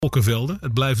Wolkenvelden.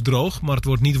 Het blijft droog, maar het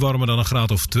wordt niet warmer dan een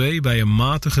graad of 2 bij een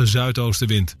matige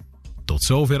zuidoostenwind. Tot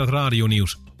zover het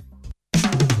radionieuws.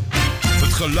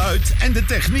 Het geluid en de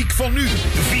techniek van nu.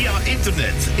 Via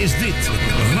internet is dit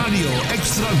Radio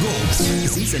Extra Gold.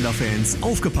 Sie Senderfans,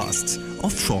 aufgepasst!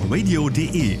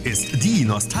 Offshoreradio.de ist die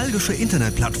nostalgische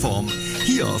Internetplattform.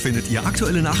 Hier findet ihr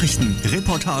aktuelle Nachrichten,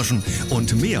 Reportagen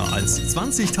und mehr als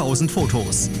 20.000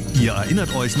 Fotos. Ihr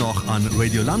erinnert euch noch an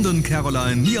Radio London,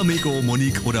 Caroline, Niamego,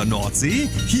 Monique oder Nordsee?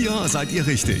 Hier seid ihr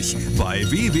richtig bei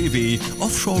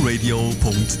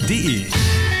www.offshoreradio.de.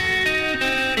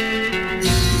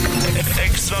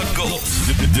 Extra Gold,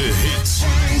 de hits.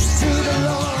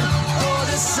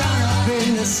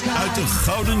 Uit de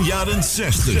gouden jaren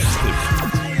 60.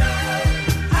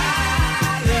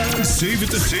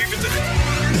 70.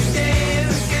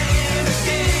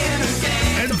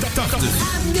 En 80.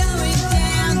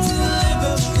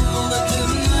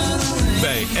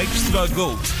 Bij Extra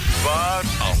Gold. Waar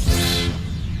anders?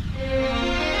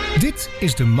 Dit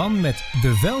is de man met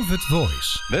The Velvet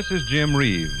Voice. This is Jim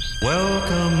Reeves.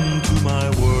 Welcome to my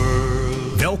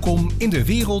world. Welkom in de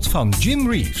wereld van Jim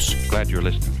Reeves. Glad you're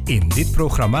listening. In dit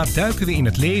programma duiken we in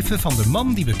het leven van de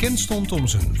man die bekend stond om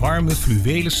zijn warme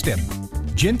fluwelen stem.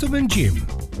 Gentleman Jim.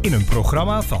 In een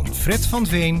programma van Fred van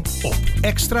Veen op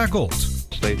Extra Gold.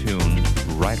 Stay tuned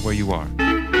right where you are.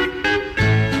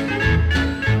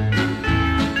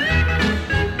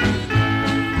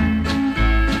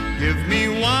 Give me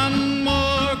one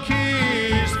more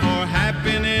kiss for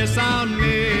happiness I'll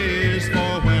miss.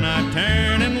 For when I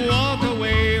turn and walk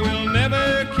away, we'll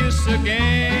never kiss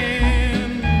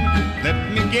again. Let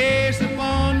me gaze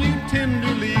upon you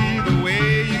tenderly, the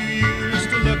way you used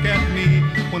to look at me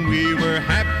when we were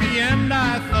happy and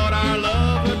I thought our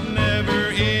love would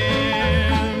never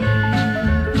end.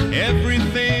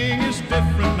 Everything is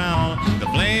different now. The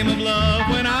flame of love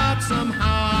went out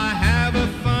somehow. I have a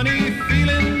funny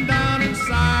feeling down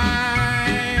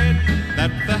inside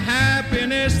that the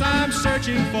happiness I'm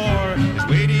searching for is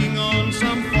waiting on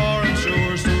some foreign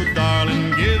shore. So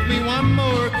darling, give me one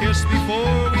more kiss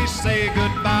before we say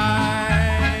goodbye.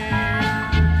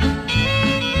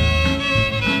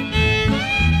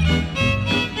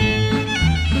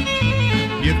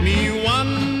 Give me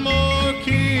one more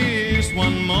kiss,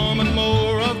 one moment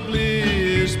more of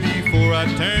bliss before I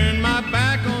turn my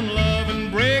back on love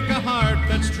and break a heart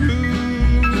that's true.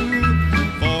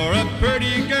 For a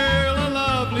pretty girl, a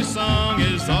lovely song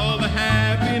is all the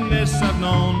happiness I've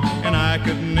known, and I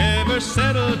could never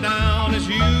settle down as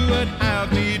you would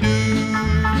have me do.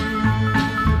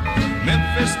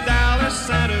 Memphis, Dallas,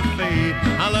 Santa Fe,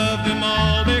 I love them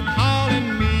all, they're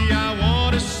calling me. I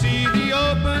want to see the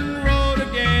open road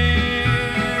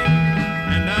again,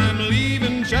 and I'm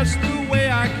leaving just the way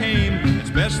I came.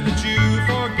 It's best that you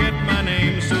forget my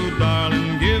name. So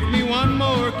darling, give me one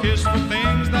more kiss for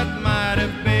things that might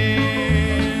have been.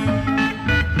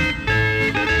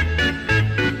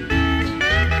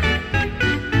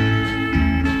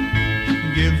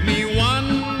 Give me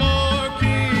one more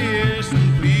kiss,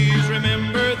 and please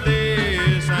remember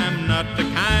this: I'm not the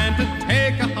kind to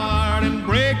take a heart and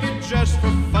break it just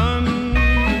for fun.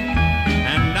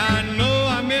 And I know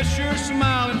I miss your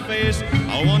smiling face,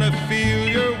 I want to feel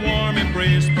your warm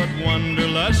embrace, but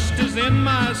wanderlust is in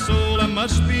my soul, I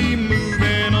must be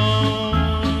moving on.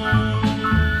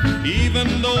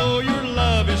 Even though your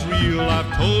love is real,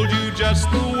 I've told you just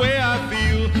the way I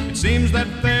feel. It seems that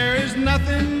there is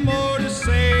nothing more to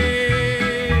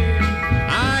say.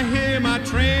 I hear my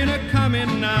train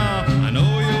a-coming now, I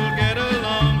know you'll get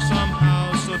along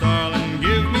somehow. So darling,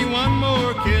 give me one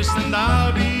more kiss and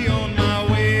I'll be on my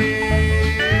way.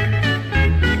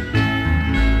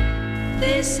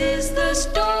 This is the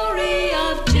story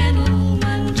of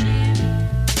Gentleman Jim.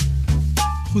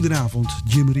 Goedenavond,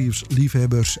 Jim Reeves,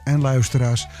 liefhebbers en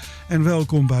luisteraars. En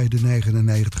welkom bij de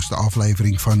 99ste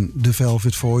aflevering van The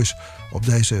Velvet Voice op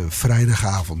deze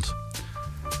vrijdagavond.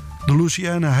 De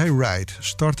Louisiana Hayride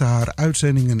startte haar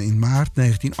uitzendingen in maart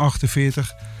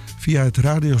 1948 via het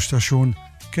radiostation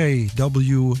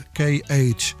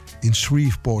KWKH in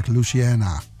Shreveport,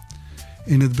 Louisiana.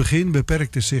 In het begin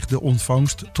beperkte zich de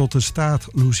ontvangst tot de staat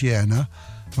Louisiana,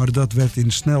 maar dat werd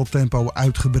in snel tempo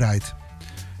uitgebreid.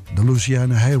 De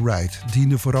Louisiana Hayride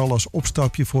diende vooral als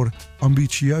opstapje voor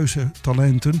ambitieuze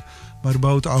talenten, maar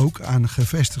bood ook aan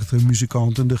gevestigde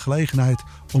muzikanten de gelegenheid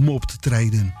om op te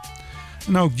treden.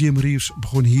 En ook Jim Reeves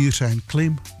begon hier zijn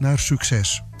klim naar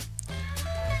succes.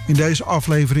 In deze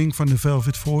aflevering van The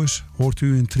Velvet Voice hoort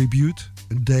u een tribute,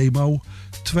 een demo,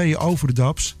 2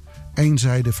 overdubs, 1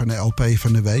 zijde van de LP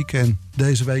van de week. En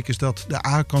deze week is dat de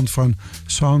A-kant van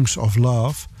Songs of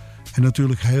Love. En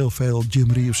natuurlijk heel veel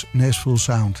Jim Reeves Nashville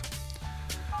Sound.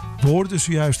 We hoorden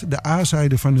zojuist de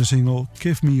A-zijde van de single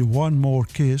Give Me One More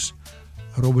Kiss.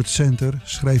 Robert Center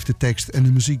schreef de tekst en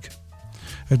de muziek.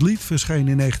 Het lied verscheen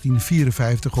in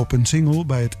 1954 op een single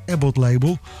bij het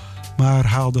Abbott-label, maar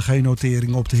haalde geen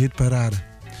notering op de hitparade.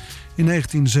 In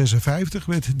 1956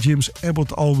 werd Jim's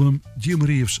Abbott-album Jim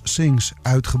Reeves Sings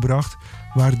uitgebracht,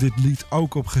 waar dit lied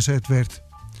ook op gezet werd.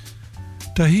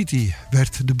 Tahiti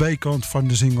werd de B-kant van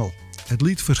de single. Het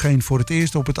lied verscheen voor het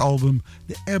eerst op het album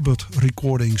The Abbott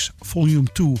Recordings Volume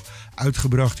 2,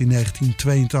 uitgebracht in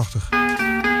 1982.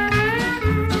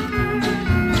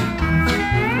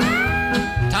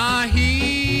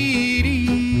 Tahiti,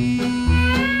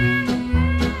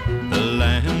 the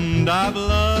land of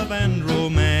love and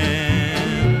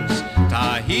romance.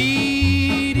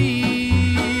 Tahiti,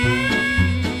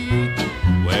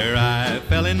 where I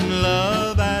fell in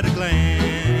love at a glance.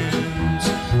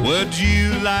 Would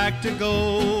you like to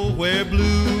go where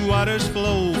blue waters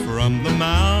flow from the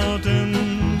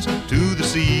mountains to the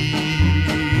sea?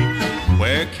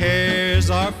 Where cares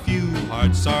are few,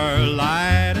 hearts are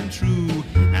light and true,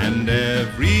 and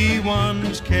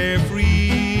everyone's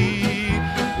carefree.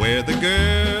 Where the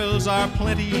girls are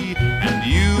plenty, and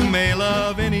you may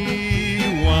love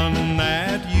anyone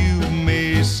that you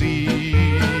may see.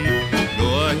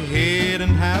 Go ahead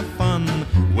and have fun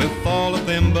with all of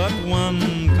them but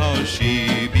one, 'cause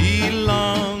she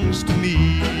belongs to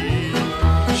me.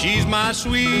 She's my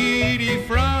sweetie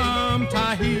from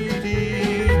Tahiti.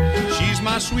 She's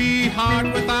my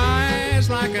sweetheart with eyes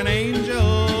like an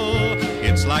angel.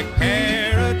 It's like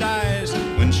paradise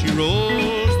when she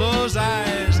rolls those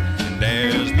eyes and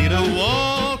dares me to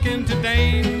walk into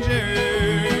danger.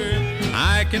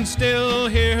 I can still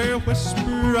hear her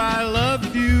whisper, I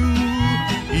love you,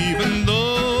 even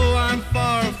though I'm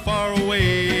far, far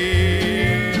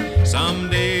away.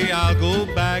 Someday I'll go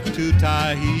back to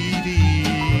Tahiti,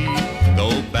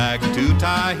 go back to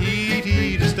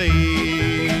Tahiti to stay.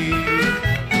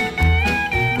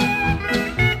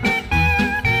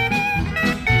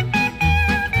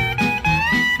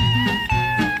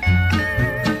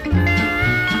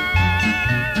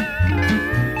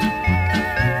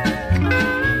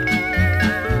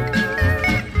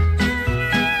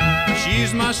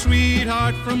 My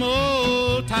sweetheart from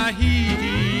old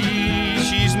Tahiti.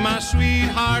 She's my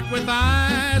sweetheart with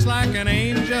eyes like an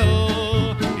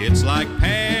angel. It's like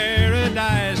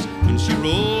paradise when she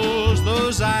rolls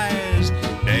those eyes,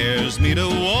 dares me to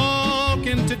walk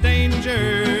into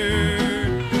danger.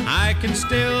 I can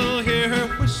still hear her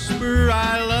whisper,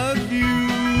 I love you,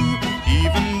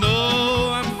 even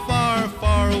though I'm far,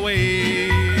 far away.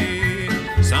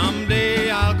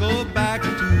 Someday I'll go back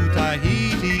to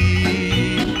Tahiti,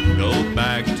 go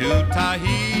back to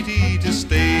Tahiti to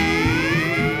stay.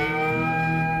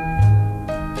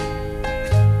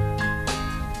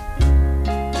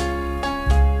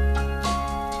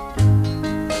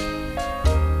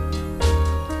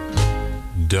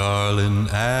 Darling,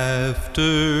 after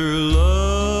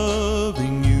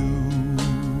loving you,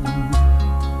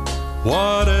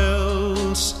 what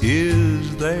else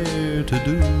is there to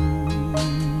do?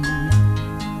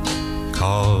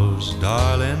 'Cause,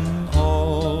 darling,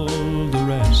 all the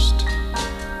rest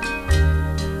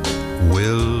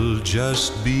will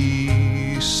just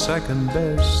be second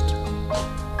best.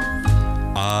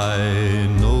 I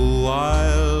know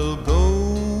I'll go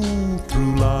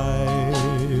through life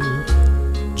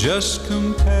just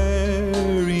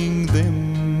comparing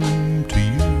them to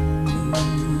you.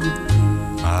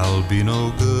 I'll be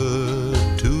no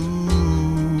good to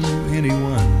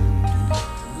anyone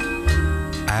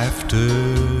after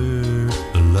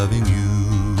loving you.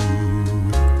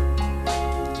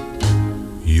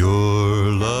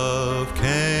 Your love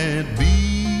can't be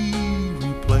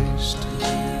replaced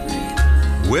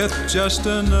with just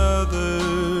another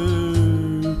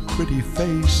pretty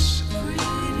face,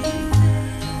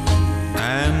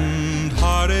 and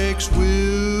heartaches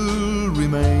will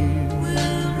remain,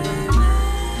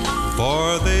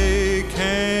 for they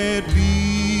can't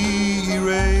be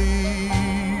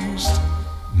erased.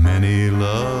 Many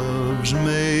loves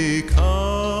may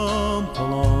come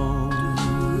along,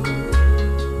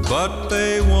 but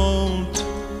they won't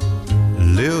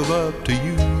live up to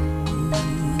you.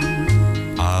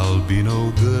 I'll be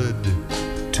no good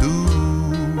to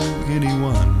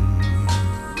anyone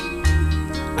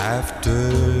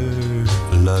after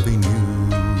loving you.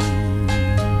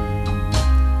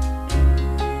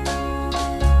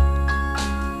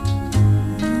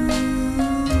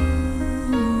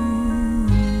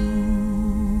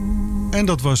 En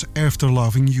dat was After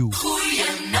Loving You.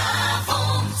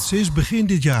 Goedenavond. Sinds begin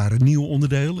dit jaar een nieuw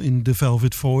onderdeel in The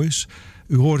Velvet Voice.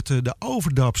 U hoort de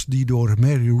overdubs die door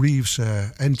Mary Reeves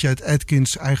en Chet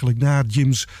Atkins eigenlijk na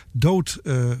Jim's dood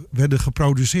werden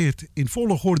geproduceerd in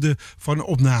volgorde van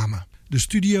opname. De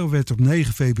studio werd op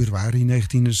 9 februari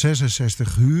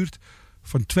 1966 gehuurd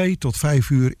van 2 tot 5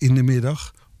 uur in de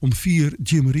middag om 4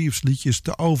 Jim Reeves liedjes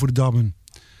te overdubben.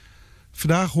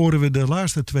 Vandaag horen we de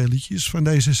laatste 2 liedjes van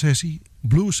deze sessie,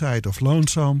 Blue Side of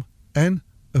Lonesome en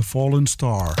A Fallen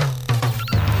Star.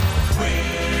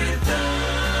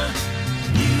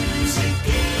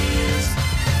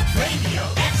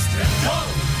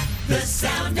 The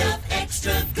sound of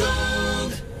extra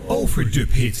gold.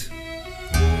 Overdub hit.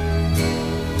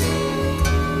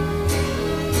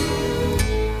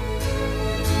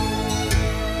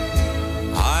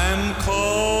 I'm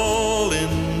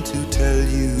calling to tell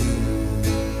you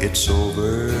it's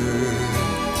over.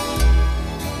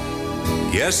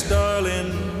 Yes,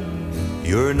 darling,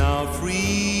 you're now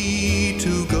free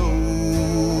to go.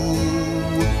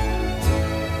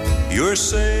 You're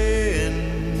saying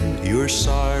you're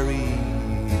sorry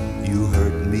you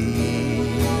hurt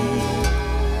me,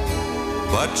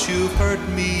 but you've hurt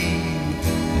me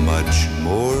much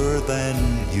more than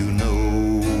you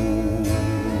know.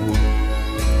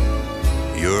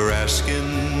 You're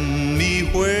asking me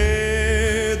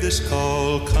where this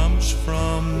call comes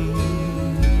from.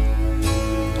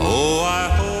 Oh, I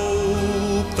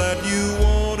hope that you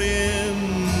won't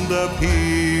end up here.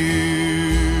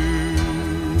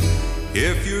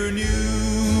 If your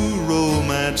new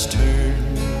romance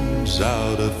turns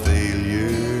out a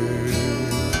failure,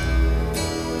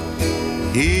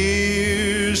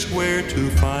 here's where to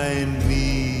find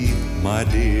me, my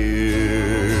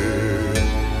dear.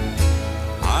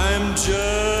 I'm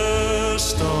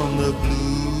just on the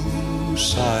blue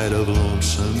side of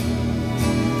lonesome,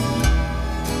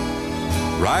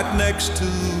 right next to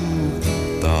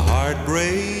the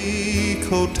Heartbreak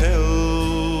Hotel,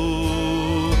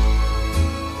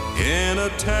 in a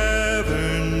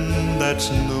tavern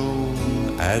that's known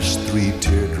as Three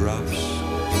Teardrops,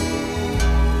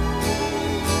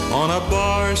 on a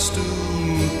bar stool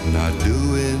not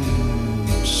doing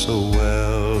so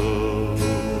well.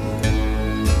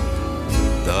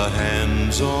 The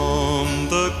hands on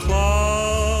the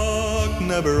clock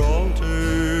never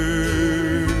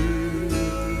alter,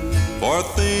 for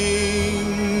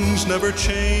things never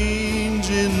change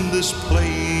in this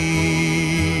place.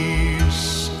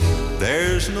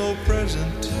 There's no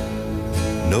present,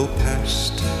 no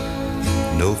past,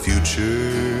 no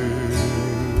future.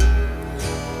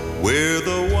 We're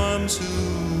the ones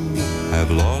who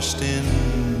have lost in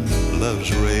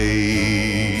love's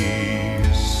race.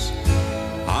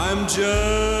 I'm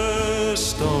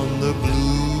just on the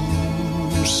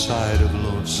blue side of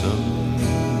lonesome,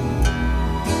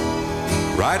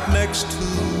 right next to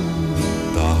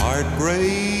the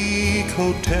Heartbreak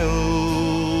Hotel,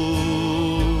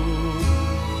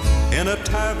 in a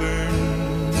tavern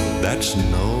that's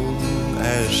known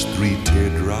as Three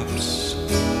Teardrops,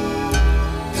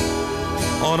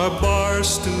 on a bar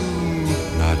stool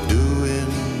not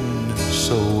doing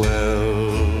so well.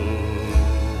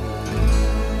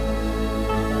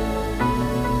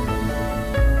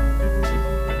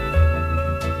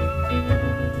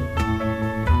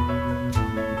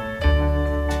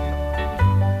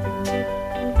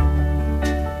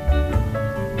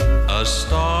 A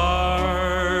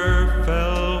star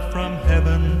fell from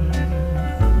heaven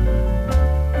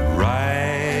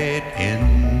right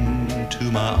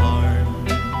into my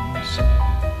arms,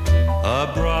 a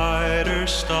brighter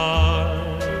star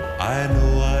I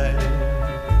know I've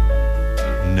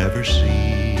never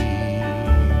seen.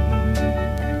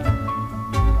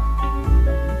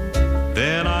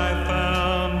 Then I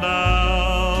found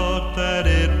out that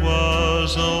it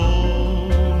was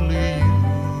only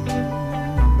you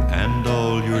and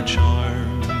all your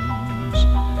charms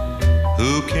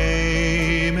who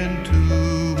came into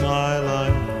my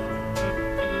life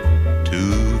to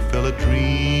fill a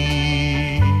dream.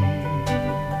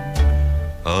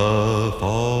 A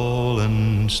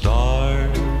fallen star,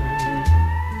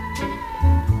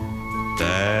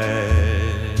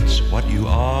 that's what you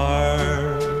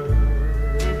are.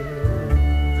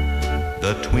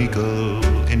 The twinkle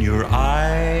in your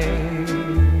eye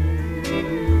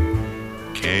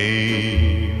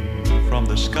came from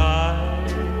the sky.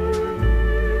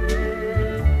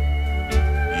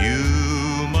 You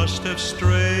must have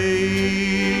strayed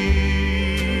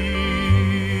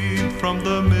from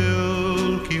the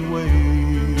Milky Way.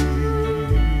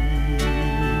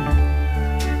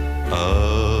 A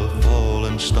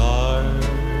fallen star,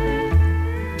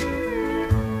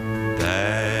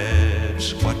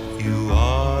 that's what you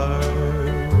are.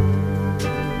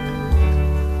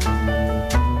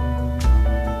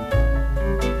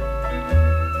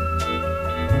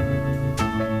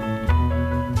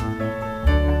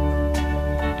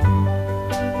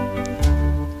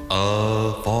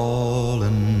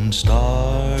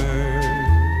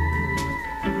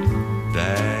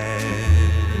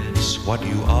 what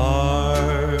you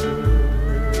are.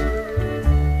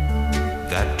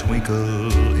 That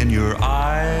twinkle in your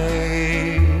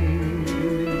eye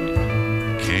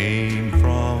came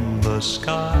from the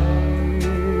sky.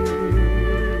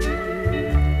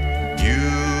 You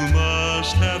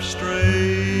must have strayed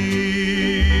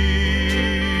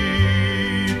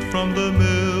from the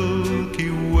Milky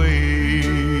Way,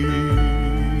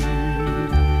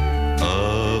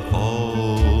 a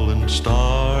fallen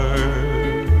star.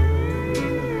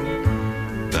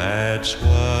 That's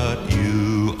what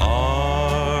you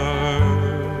are.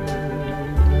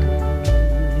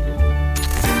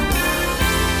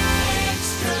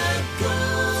 Extra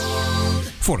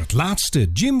gold. Voor het laatste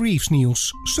Jim Reeves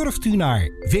nieuws surft u naar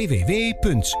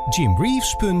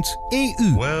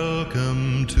www.jimreeves.eu.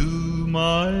 Welcome to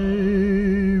my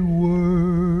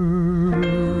world.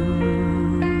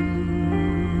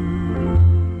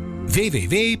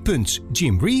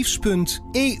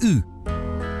 www.jimreeves.eu.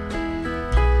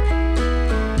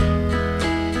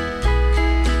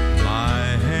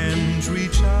 My hands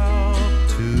reach out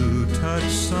to touch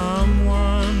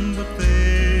someone, but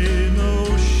they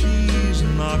know she's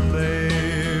not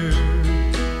there.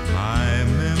 My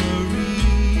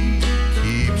memory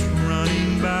keeps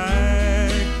running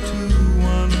back to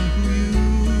one who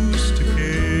used to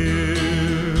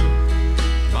care.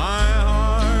 My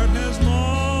heart has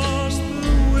lost the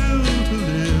will to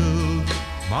live,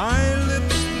 my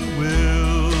lips the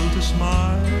will to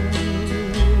smile.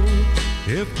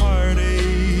 If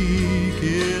heartache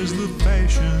is the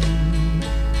fashion,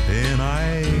 then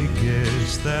I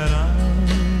guess that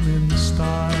I'm in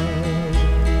style.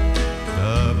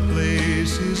 The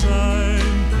places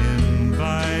I'm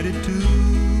invited to,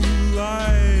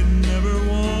 I never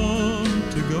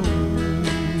want to go.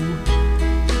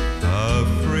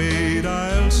 Afraid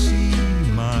I'll see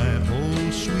my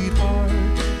old sweetheart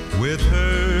with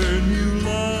her new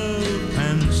love,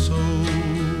 and so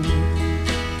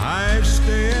I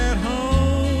stay at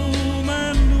home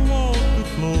and walk the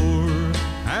floor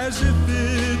as if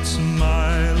it's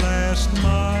my last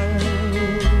mile.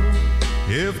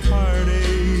 If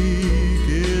heartache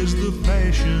is the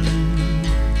fashion,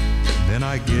 then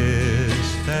I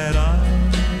guess that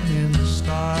I'm in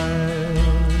style.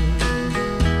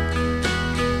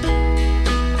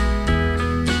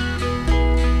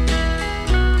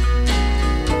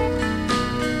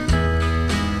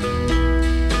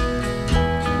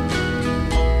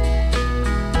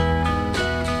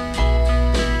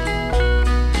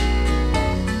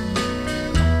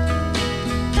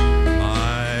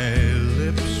 My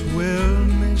lips will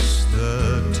miss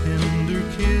the tender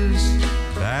kiss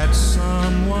that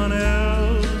someone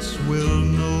else will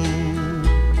know.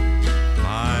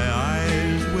 My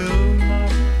eyes will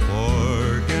not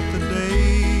forget the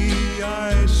day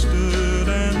I stood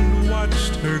and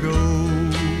watched her go.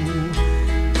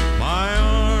 My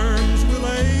arms will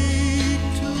ache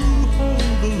to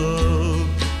hold the love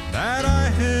that I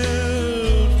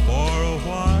held for a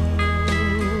while.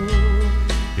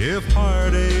 If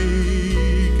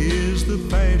heartache is the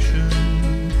fashion,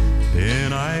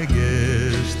 then I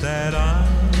guess that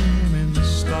I'm in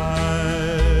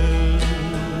style.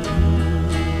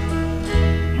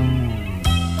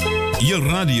 Je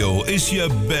radio is je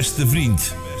beste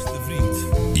vriend.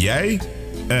 Jij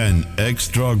en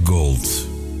Extra Gold.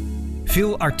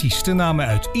 Veel artiesten namen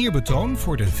uit eerbetoon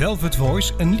voor de Velvet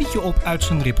Voice een liedje op uit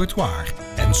zijn repertoire.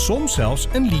 En soms zelfs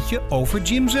een liedje over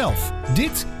Jim zelf.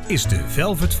 Dit is de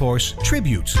Velvet Voice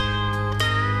Tribute.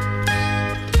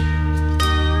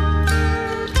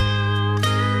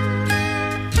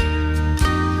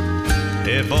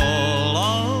 If all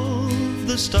of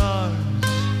the stars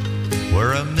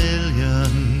were a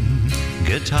million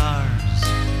guitars,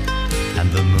 and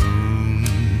the moon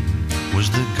was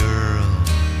the girl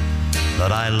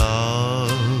that I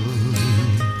loved,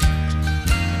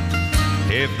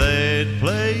 if they'd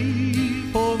play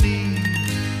for me,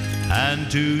 and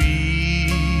to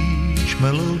each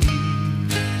melody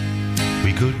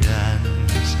we could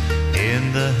dance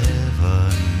in the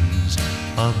heavens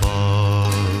above.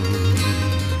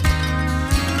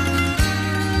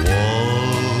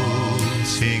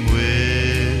 Waltzing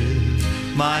with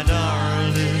my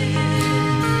darling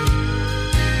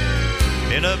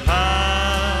in a paradise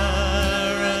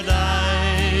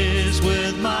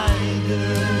with my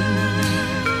girl.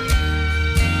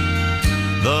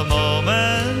 The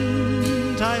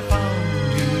moment I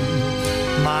found you,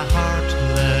 my heart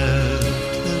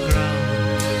left the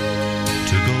ground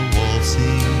to go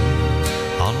waltzing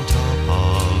on top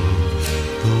of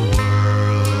the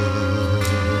world.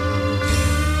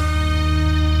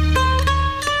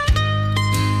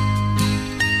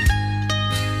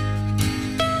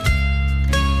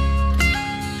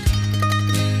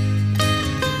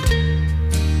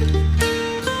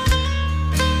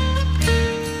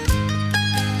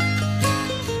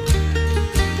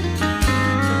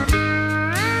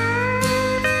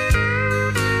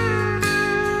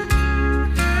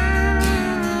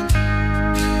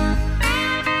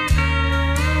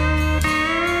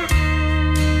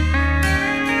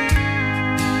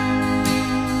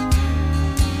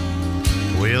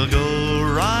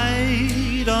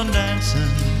 on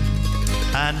dancing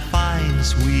and fine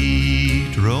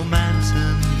sweet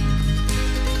romancing.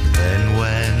 Then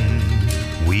when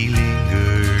we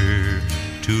linger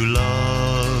to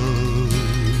love,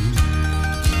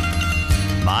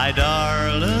 my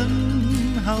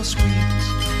darling, how sweet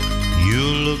you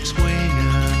look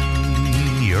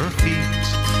swinging your feet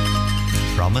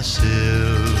from a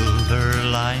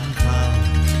silver-lined cloud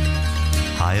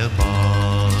high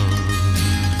above.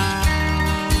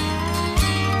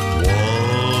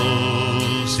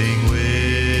 Waltzing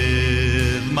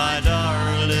with my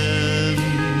darling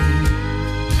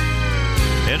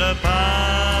in a paradise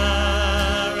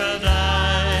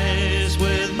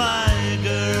with my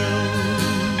girl.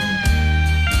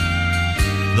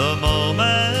 The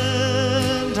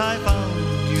moment I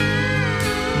found you,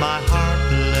 my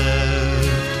heart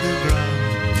left the ground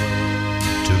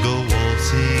to go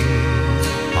waltzing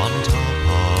on top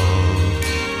of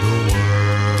the world.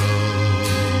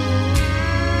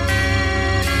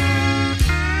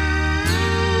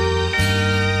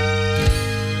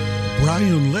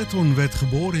 Brian Letton werd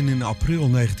geboren in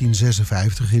april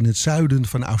 1956 in het zuiden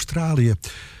van Australië.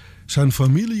 Zijn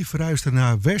familie verhuisde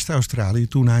naar West-Australië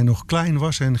toen hij nog klein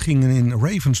was en gingen in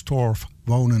Ravensthorpe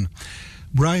wonen.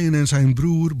 Brian en zijn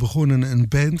broer begonnen een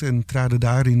band en traden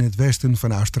daar in het westen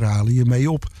van Australië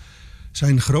mee op.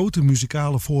 Zijn grote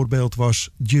muzikale voorbeeld was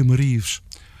Jim Reeves.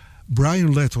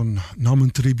 Brian Letton nam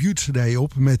een tribute-cd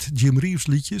op met Jim Reeves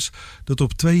liedjes dat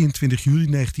op 22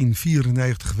 juli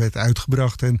 1994 werd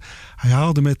uitgebracht en hij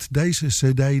haalde met deze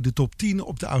cd de top 10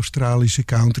 op de Australische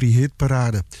country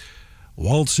hitparade.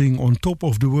 Waltzing on Top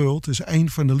of the World is een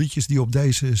van de liedjes die op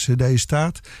deze cd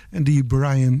staat en die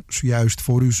Brian zojuist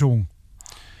voor u zong.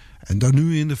 En dan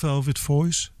nu in de Velvet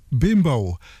Voice.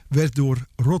 Bimbo werd door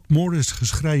Rod Morris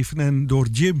geschreven en door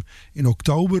Jim in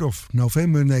oktober of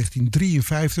november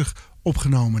 1953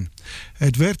 opgenomen.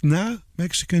 Het werd na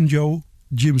Mexican Joe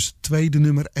Jim's tweede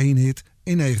nummer 1 hit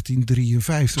in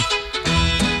 1953.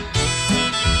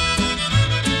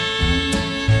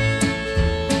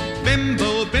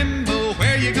 Bimbo, Bimbo,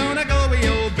 where you gonna go,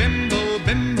 yo? Bimbo,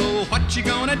 Bimbo, what you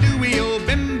gonna do, yo?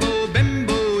 Bimbo,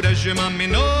 Bimbo, does your mommy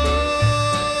know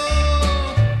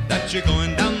that you're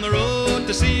going down the road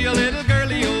to see a little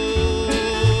girlie, oh?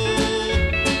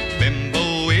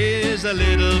 Bimbo is a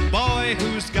little boy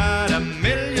who's got a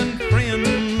million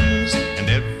friends, and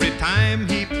every time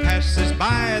he passes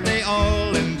by, they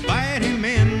all invite him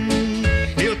in.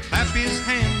 He'll clap his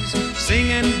hands,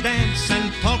 sing and dance,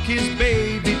 and talk his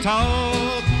baby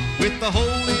talk. With the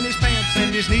hole in his pants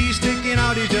and his knees sticking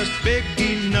out, he's just big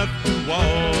enough to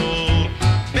walk.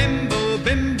 Bimbo,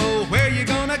 Bimbo, where you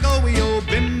gonna go, yo?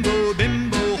 Bimbo,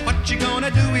 Bimbo, what you gonna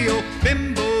do, yo?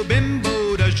 Bimbo,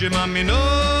 Bimbo, does your mommy know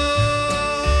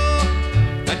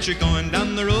that you're going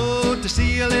down the road to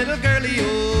see a little girlie,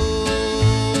 yo?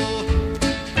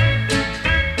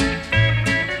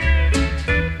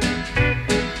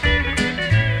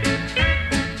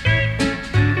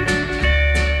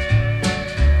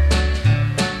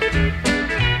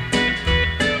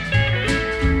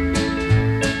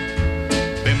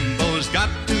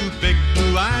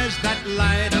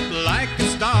 Light up like a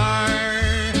star,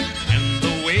 and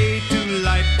the way to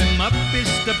light them up is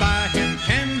to buy him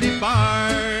candy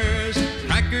bars.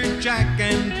 Cracker Jack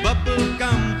and bubble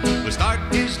gum will start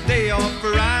his day off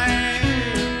right.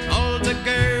 All the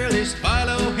girlies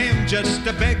follow him just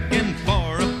a begging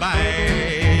for a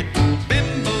bite.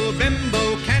 Bimbo,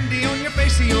 Bimbo, candy on your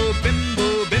face, oh.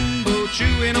 Bimbo, Bimbo,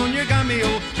 chewing on your gummy,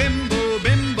 oh. Bimbo,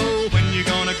 Bimbo, when you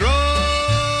gonna grow?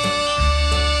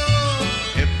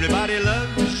 Everybody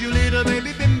loves you, little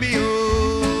baby Bimbo.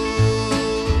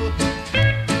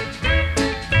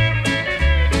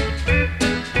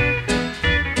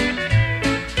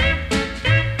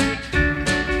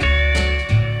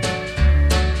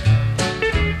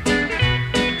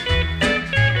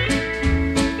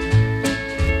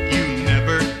 You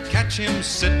never catch him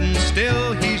sitting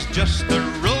still, he's just the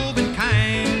roving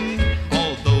kind.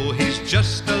 Although he's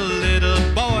just a little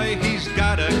boy, he's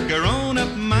got a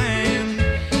grown-up mind.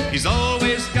 He's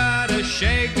always got a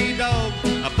shaggy dog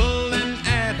a-pulling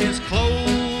at his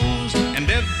clothes, and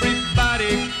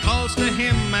everybody calls to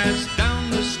him as down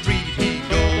the street he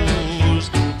goes.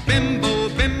 Bimbo,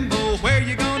 Bimbo, where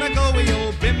you gonna go,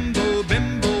 yo? Bimbo,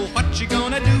 Bimbo, what you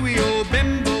gonna do, yo?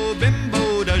 Bimbo,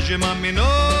 Bimbo, does your mommy know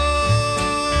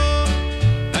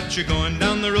that you're going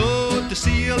down the road to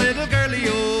see a little girlie,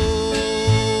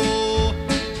 yo?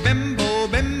 Bimbo,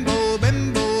 Bimbo,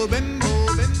 Bimbo, Bimbo.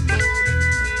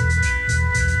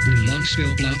 De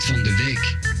langspeelplaat van de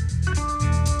week.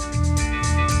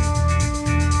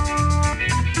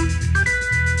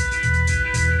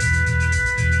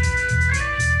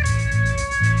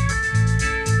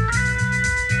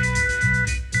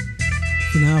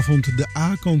 vanavond de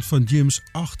A-kant van Jim's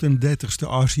 38e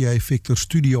RCA Victor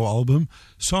studioalbum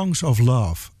Songs of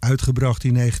Love, uitgebracht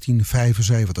in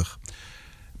 1975.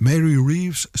 Mary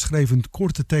Reeves schreef een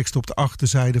korte tekst op de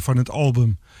achterzijde van het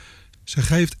album. Ze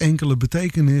geeft enkele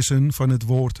betekenissen van het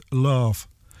woord love.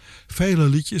 Vele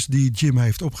liedjes die Jim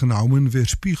heeft opgenomen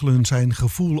weerspiegelen zijn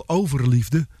gevoel over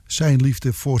liefde, zijn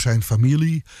liefde voor zijn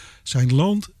familie, zijn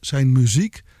land, zijn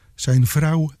muziek, zijn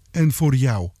vrouw en voor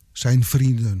jou, zijn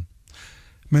vrienden.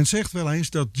 Men zegt wel eens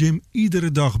dat Jim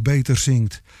iedere dag beter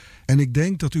zingt. En ik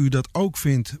denk dat u dat ook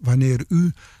vindt wanneer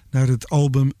u naar het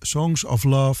album Songs of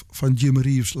Love van Jim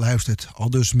Reeves luistert,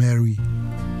 aldus Mary.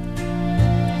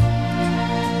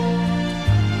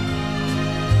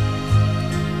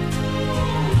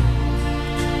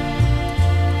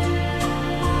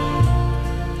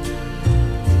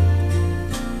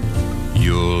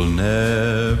 You'll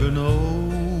never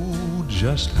know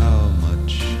just how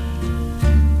much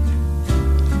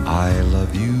I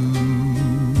love you.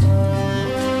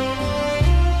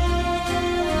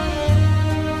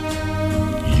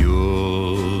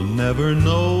 You'll never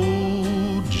know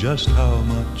just how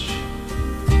much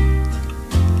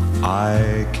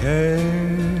I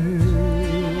care.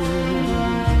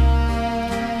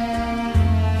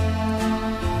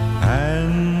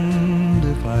 And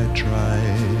if I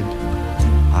tried,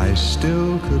 I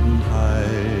still couldn't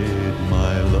hide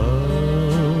my love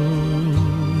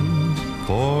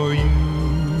for you.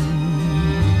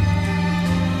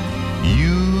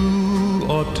 You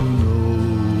ought to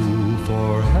know,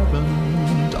 for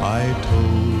haven't I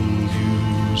told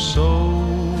you so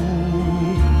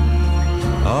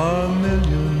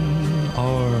 1,000,000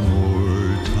 or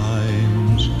more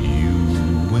times? You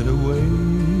went away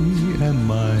and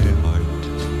my heart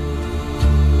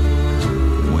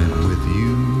went with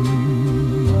you.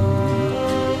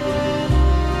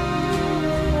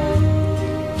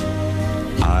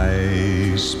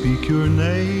 I speak your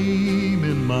name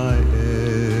in my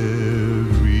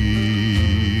every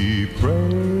prayer.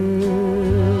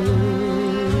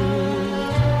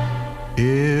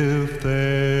 If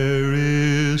there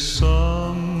is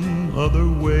some other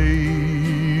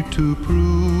way to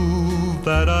prove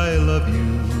that I love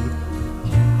you,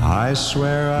 I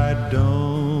swear I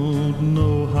don't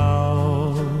know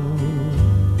how.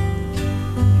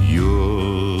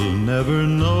 You'll never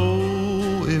know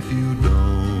if you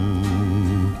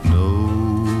don't know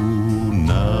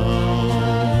now.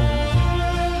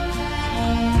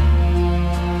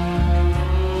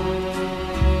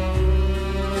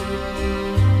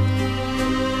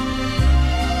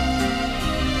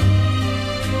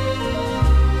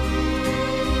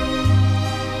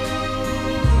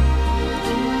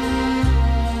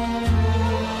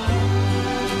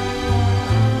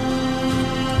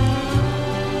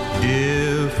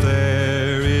 If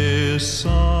there is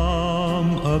some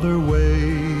other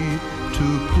way to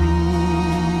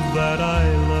prove that I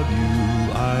love you,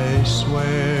 I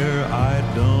swear I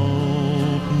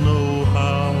don't know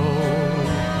how.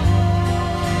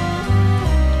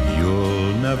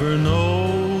 You'll never know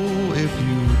if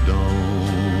you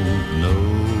don't know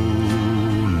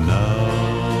now.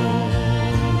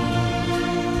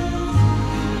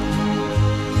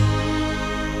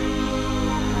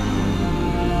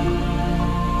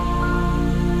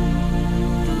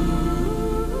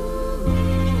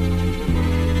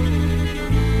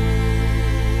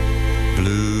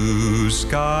 Blue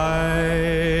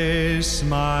sky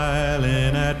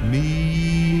smiling at me,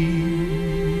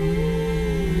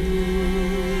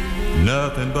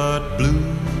 nothing but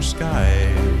blue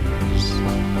skies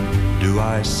do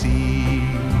I see.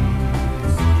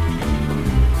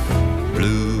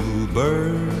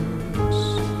 Bluebirds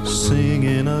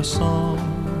singing a song,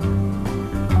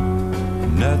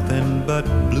 nothing but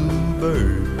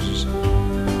bluebirds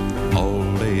all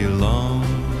day long.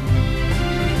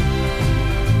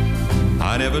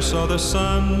 I never saw the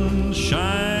sun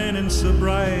shining so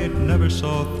bright, never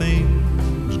saw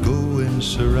things going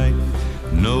so right.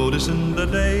 Noticing the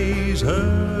days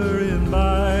hurrying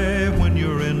by when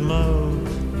you're in love,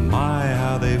 my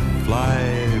how they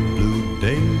fly. Blue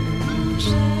days,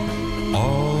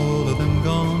 all of them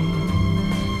gone,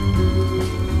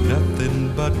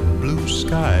 nothing but blue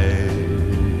skies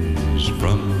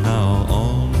from now on.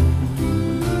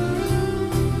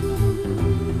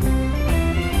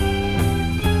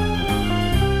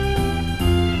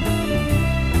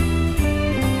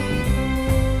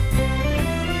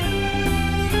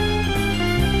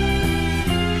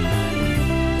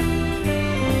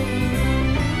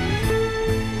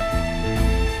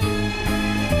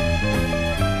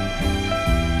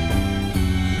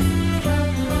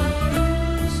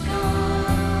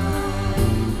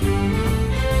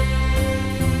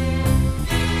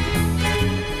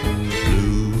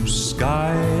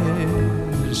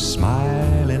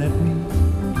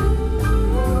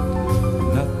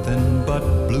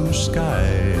 blue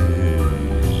skies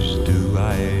do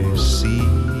I see?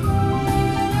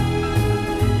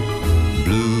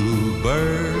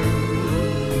 Bluebirds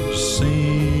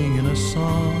singing a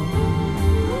song.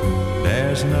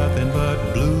 There's nothing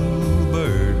but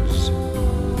bluebirds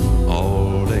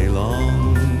all day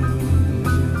long.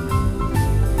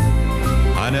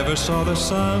 I never saw the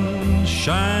sun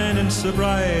shining so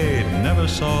bright, never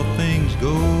saw things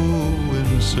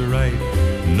going so right,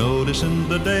 noticing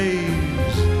the days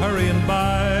hurrying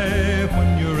by.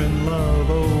 When you're in love,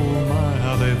 oh my,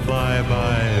 how they fly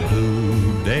by.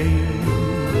 Blue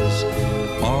days,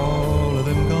 all of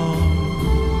them gone,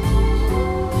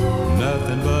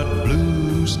 nothing but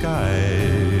blue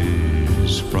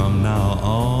skies from now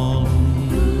on.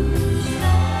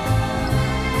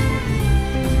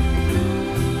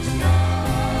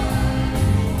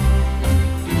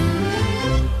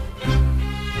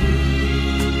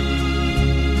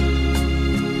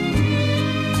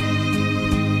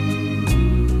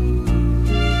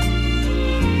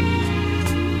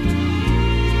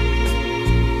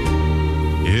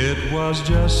 It was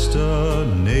just a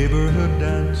neighborhood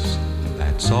dance,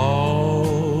 that's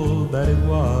all that it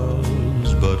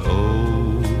was. But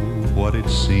oh, what it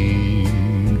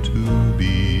seemed to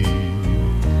be.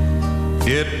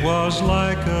 It was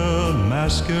like a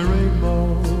masquerade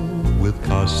ball with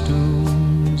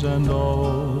costumes and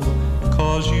all,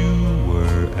 'cause you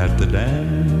were at the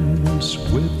dance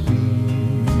with me.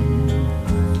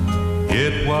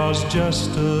 It was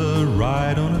just a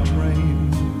ride on a train,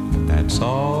 that's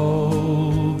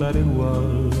all that it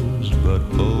was. But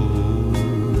oh,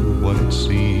 what it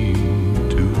seemed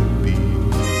to be.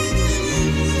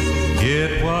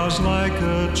 It was like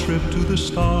a trip to the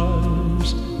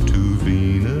stars, to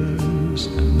Venus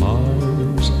and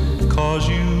Mars, 'cause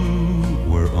you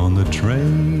were on the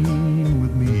train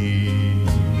with me.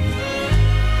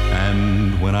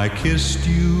 And when I kissed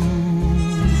you,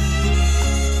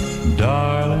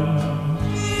 darling,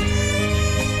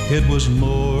 it was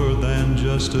more than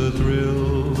just a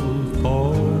thrill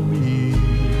for me.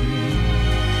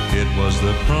 It was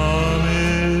the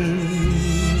promise,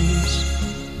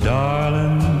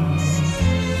 darling,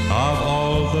 of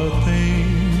all the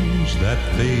things that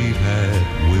fate had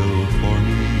willed for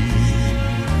me.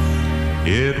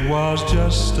 It was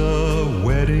just a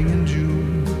wedding in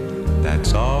June,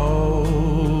 that's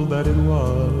all that it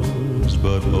was.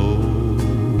 But oh,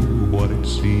 what it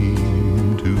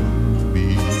seemed to be.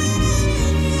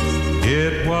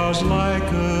 It was like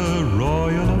a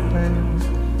royal affair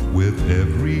with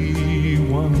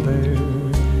everyone there,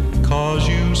 'cause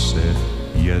you said,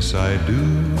 yes I do,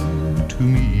 to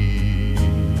me.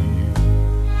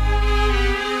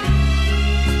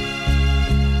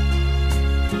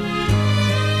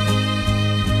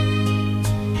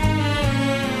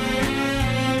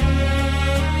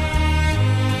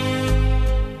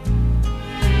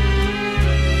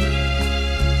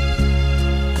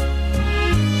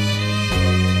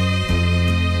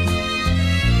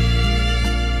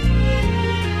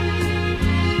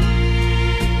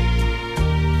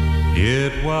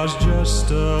 It was just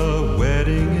a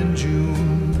wedding in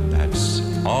June, that's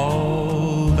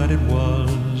all that it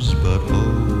was. But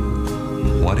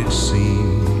oh, what it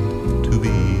seemed to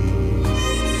be.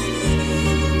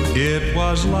 It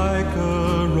was like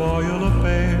a royal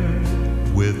affair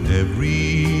with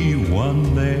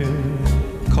everyone there,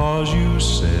 'cause you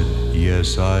said,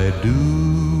 yes I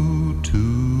do, to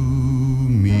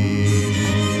me.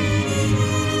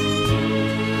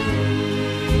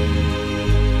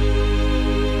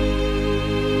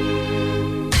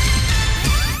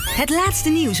 Het laatste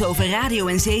nieuws over radio-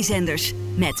 en zeezenders.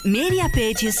 Met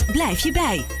Mediapages blijf je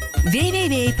bij.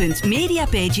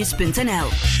 www.mediapages.nl.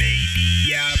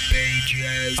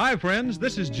 Hi friends,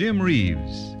 this is Jim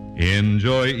Reeves.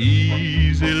 Enjoy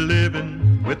easy living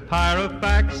with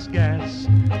Pyrofax gas.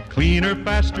 Cleaner,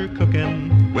 faster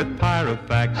cooking with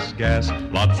Pyrofax gas.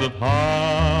 Lots of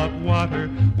hot water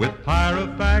with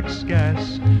Pyrofax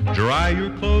gas. Dry your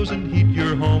clothes and heat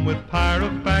your home with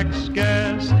Pyrofax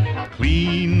gas.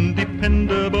 Clean,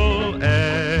 dependable,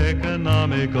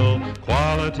 economical,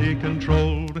 quality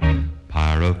controlled.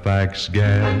 Pyrofax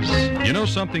gas. You know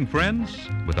something, friends?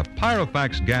 With a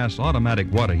Pyrofax gas automatic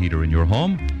water heater in your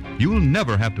home, you'll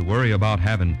never have to worry about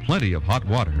having plenty of hot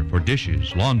water for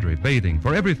dishes, laundry, bathing,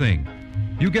 for everything.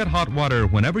 You get hot water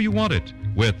whenever you want it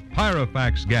with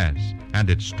Pyrofax gas, and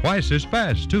it's twice as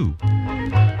fast, too.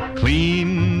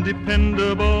 Clean,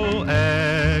 dependable,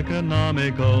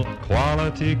 economical,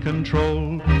 quality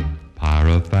control.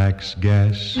 Pyrofax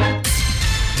gas.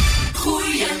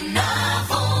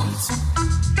 Goedenavond.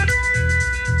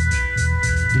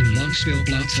 De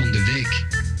langspeelplaat van de week.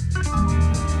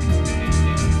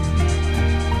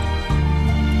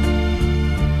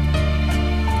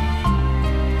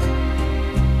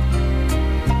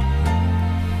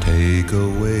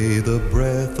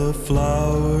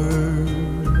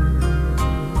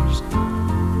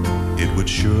 would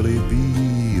surely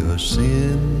be a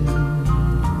sin.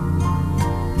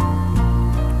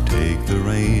 Take the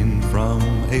rain from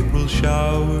April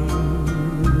showers,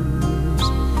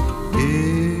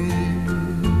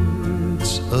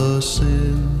 it's a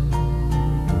sin.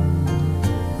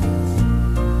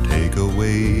 Take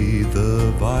away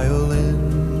the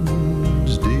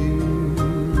violins, dear,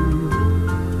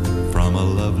 from a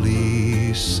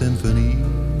lovely symphony,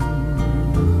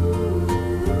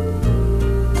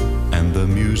 and the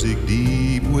music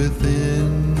deep within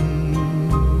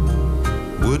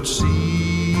would cease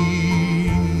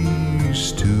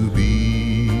to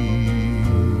be.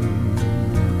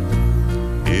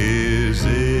 Is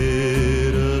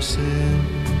it a sin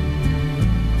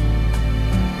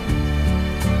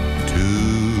to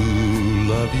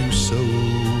love you so,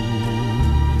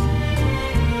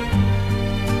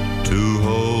 to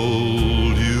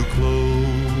hold you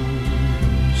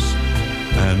close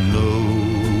and know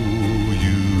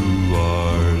you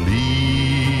are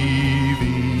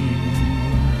leaving?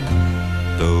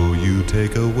 Though you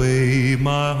take away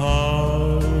my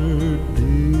heart,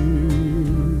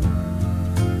 dear,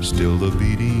 still the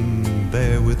beating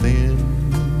there within,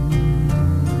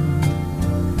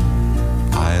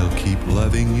 I'll keep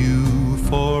loving you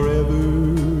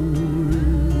forever,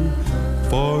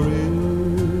 for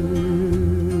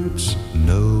it's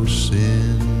no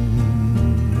sin.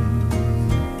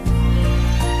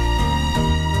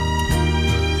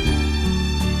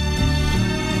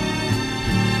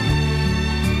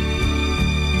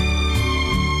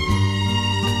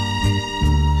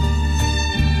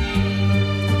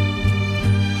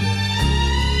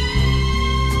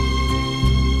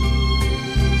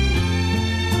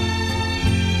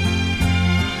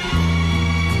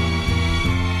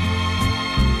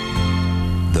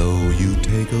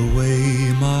 Take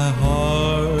away my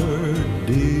heart,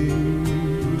 dear,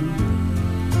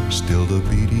 still the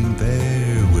beating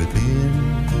there within,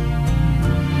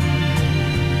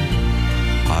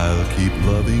 I'll keep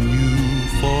loving you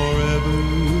forever,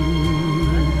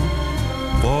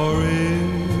 for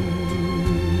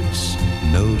it's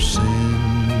no sin.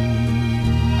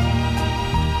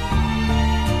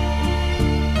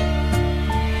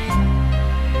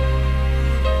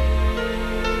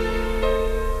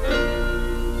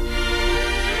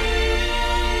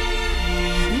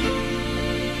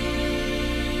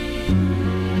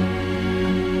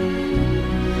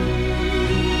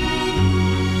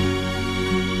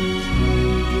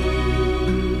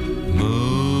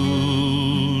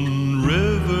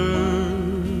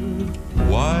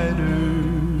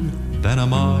 A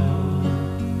mile,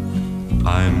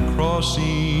 I'm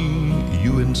crossing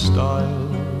you in style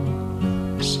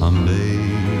someday.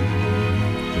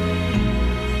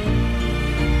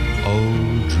 Oh,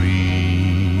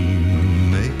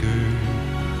 dream maker,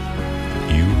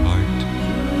 you heart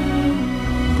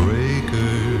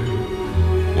breaker,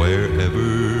 wherever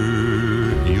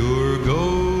you're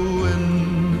going,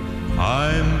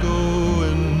 I'm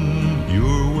going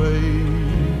your way.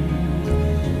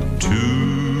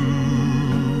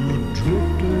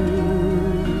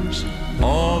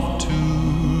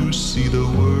 See the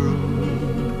world,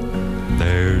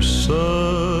 there's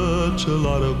such a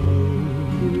lot of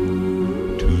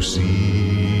world to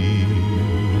see.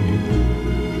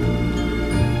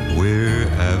 We're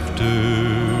after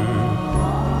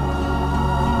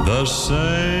the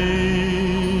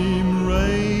same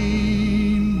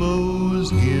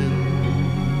rainbows in,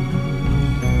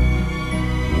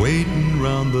 waiting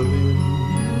round the bend,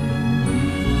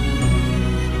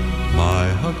 my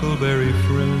huckleberry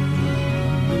friend.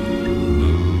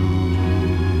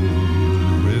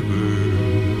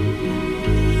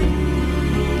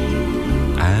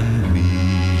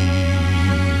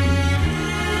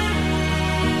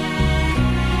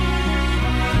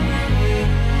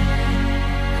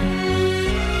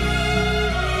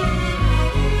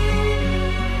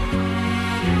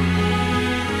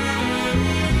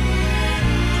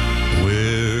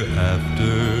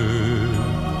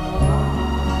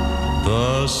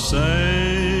 The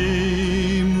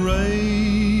same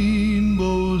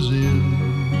rainbows in,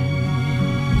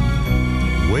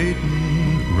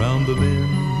 waiting round the bend,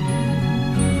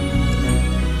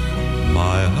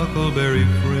 my huckleberry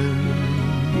friend,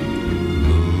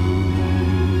 Moon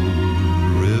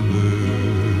River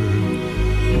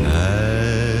and me.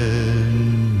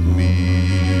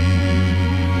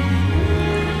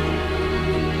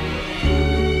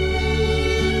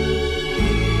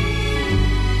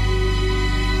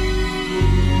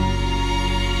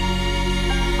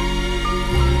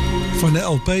 Van de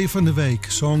LP van de week,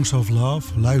 Songs of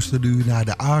Love, luisterde u naar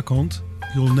de A-kant,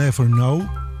 You'll Never Know,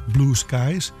 Blue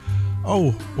Skies,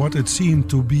 Oh, What It Seemed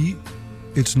to Be,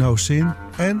 It's No Sin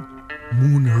en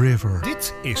Moon River.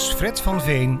 Dit is Fred van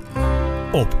Veen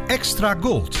op Extra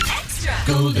Gold.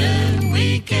 Golden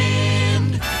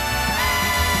Weekend.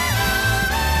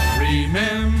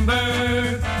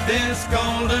 Remember this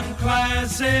golden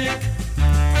classic.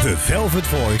 The Velvet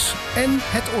Voice en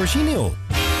het origineel.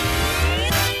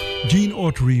 Gene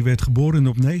Autry werd geboren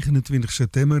op 29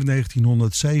 september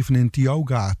 1907 in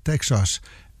Tioga, Texas.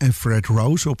 En Fred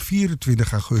Rose op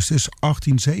 24 augustus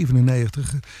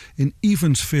 1897 in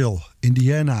Evansville,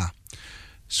 Indiana.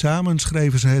 Samen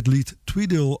schreven ze het lied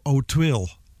Tweedle-O-Twirl.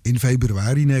 In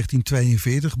februari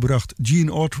 1942 bracht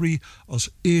Gene Autry als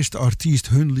eerste artiest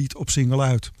hun lied op single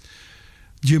uit.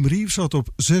 Jim Reeves had op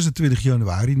 26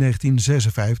 januari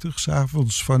 1956, 's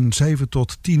avonds van 7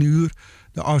 tot 10 uur,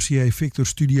 de RCA Victor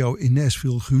Studio in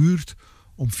Nashville gehuurd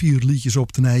om 4 liedjes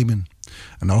op te nemen.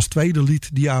 En als tweede lied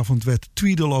die avond werd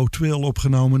Tweedle-O-Twirl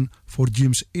opgenomen voor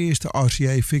Jim's eerste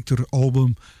RCA Victor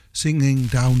album Singing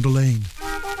Down the Lane.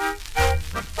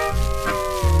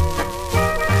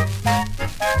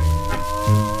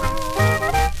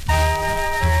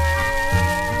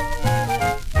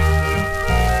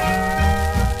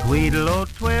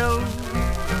 Tweedle-O-Twirl,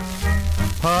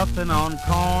 puffin' on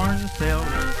corn silk.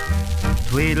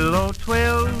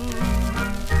 Tweedle-O-Twirl,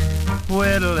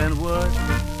 whittling wood,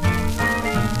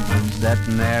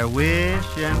 sitting there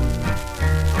wishing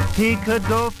he could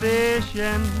go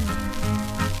fishing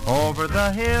over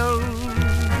the hill.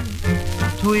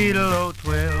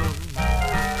 Tweedle-O-Twirl,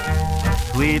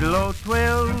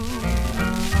 Tweedle-O-Twirl,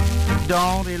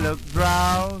 don't he look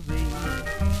drowsy?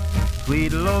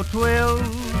 Tweedle-O-Twirl,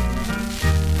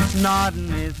 nodding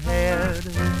his head.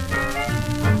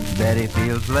 Bet he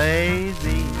feels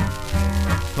lazy,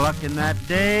 plucking that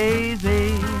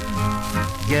daisy,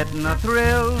 getting a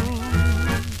thrill.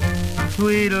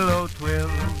 Tweedle-O-Twirl.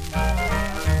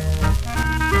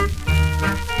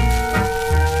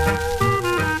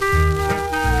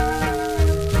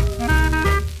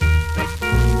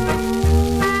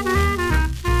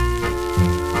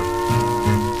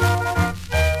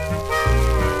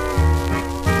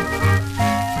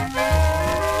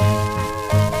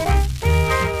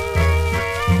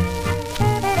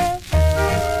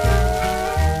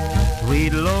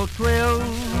 Tweedle-O-Twirl,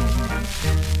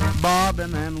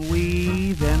 bobbing and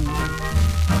weaving.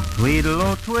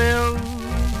 Tweedle-O-Twirl,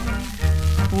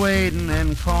 wading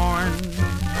in corn,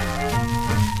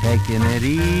 taking it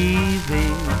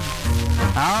easy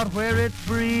out where it's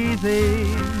breezy.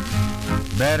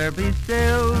 Better be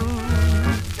still.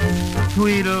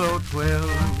 Tweedle-O-Twirl,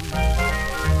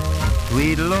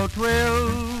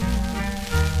 Tweedle-O-Twirl,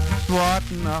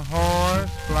 swatting a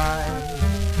horsefly.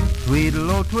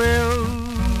 Tweedle-O-Twirl,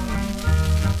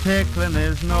 tickling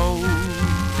his nose.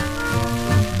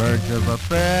 Birds of a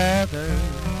feather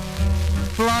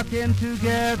flocking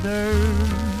together,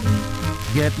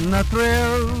 getting a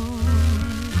thrill.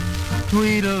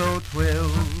 Tweedle-O-Twirl,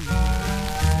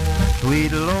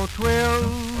 Tweedle-O-Twirl,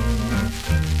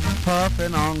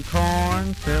 puffing on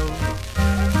corn silk.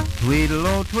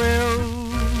 Tweedle-O-Twirl,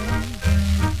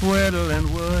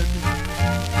 whittling wood,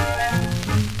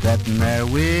 sitting there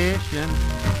wishing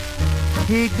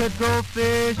he could go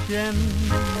fishing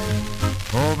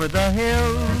over the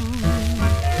hill.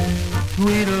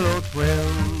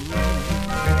 Tweedle-O-Twirl.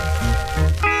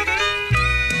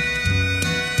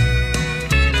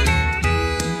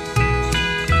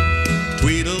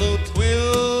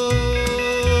 Tweedle-O-Twirl,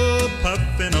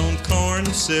 puffin' on corn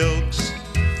silks.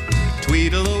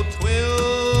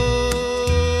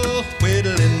 Tweedle-O-Twirl,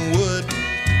 whittling wood,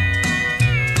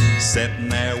 sitting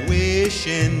there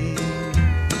wishing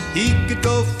he could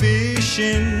go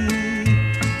fishing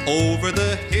over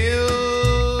the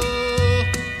hill.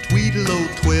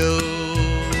 Tweedle-O-Twirl,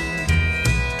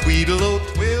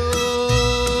 Tweedle-O-Twirl,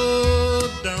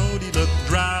 don't he look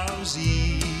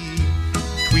drowsy?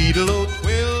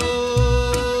 Tweedle-O-Twirl,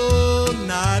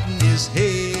 nodding his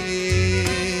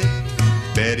head.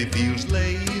 Bet he feels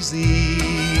lazy,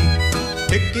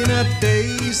 picking a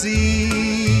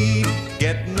daisy,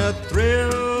 getting a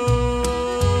thrill.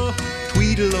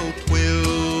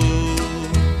 Tweedle-O-Twirl.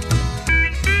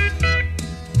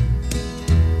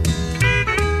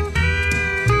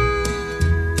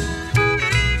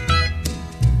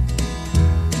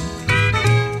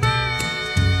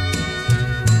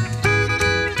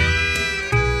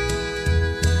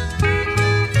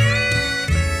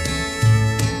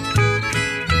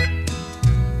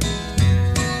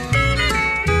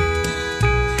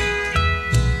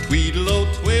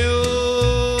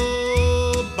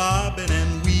 Tweedle-O-Twirl, bobbing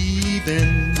and weaving.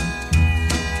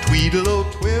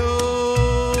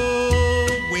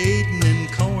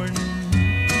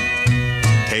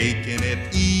 taking it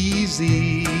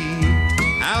easy,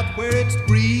 out where it's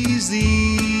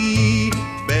breezy,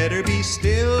 better be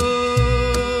still.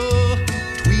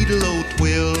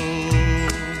 Tweedle-o-twill,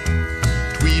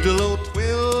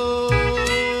 Tweedle-o-twill,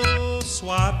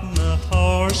 swatting a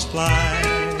horsefly.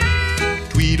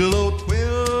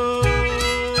 Tweedle-o-twill,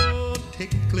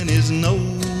 tickling his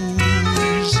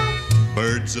nose.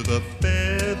 Birds of a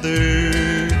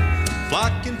feather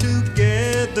flocking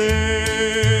together,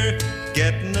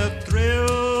 getting a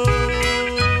thrill.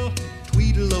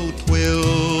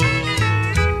 Tweedle-o-twill.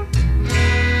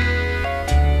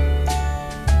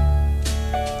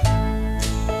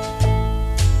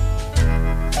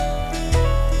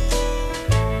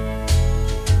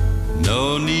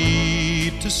 No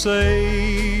need to say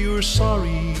you're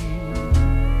sorry,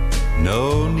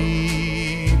 no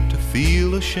need to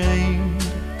feel ashamed.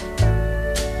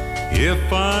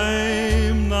 If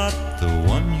I'm not the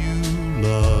one you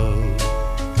love,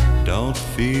 don't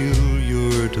feel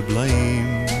you're to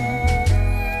blame.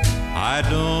 I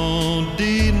don't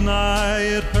deny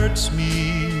it hurts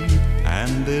me,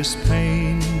 and this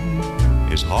pain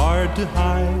is hard to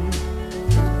hide.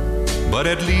 But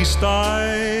at least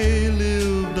I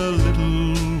lived a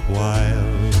little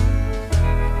while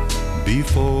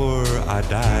before I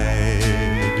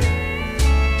died.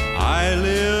 I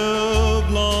lived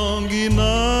long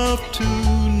enough to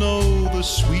know the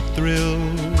sweet thrill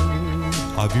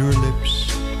of your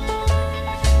lips.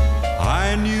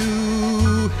 I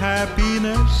knew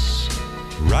happiness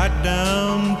right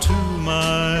down to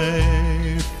my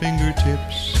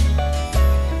fingertips.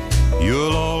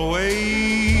 You'll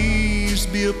always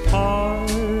be a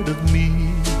part of me,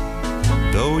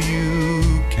 though you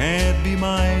can't be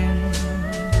mine.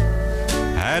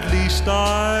 At least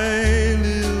I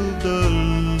lived a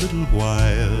little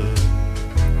while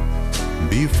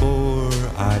before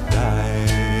I died.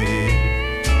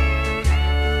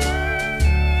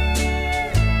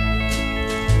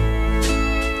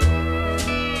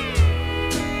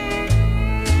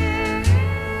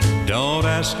 Don't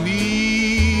ask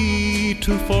me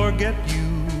to forget you,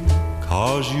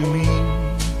 'cause you mean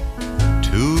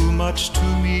too much to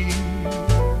me.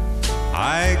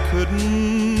 I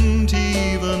couldn't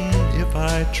even if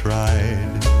I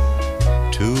tried.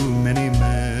 Too many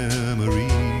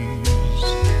memories.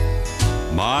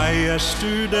 My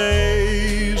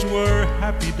yesterdays were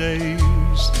happy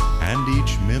days, and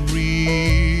each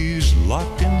memory's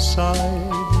locked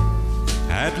inside.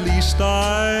 At least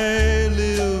I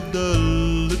lived a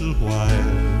little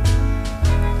while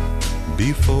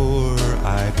before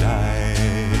I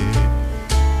died.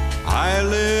 I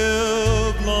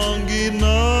lived long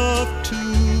enough to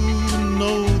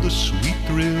know the sweet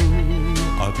thrill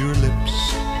of your lips.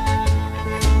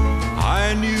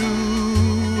 I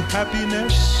knew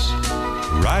happiness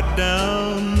right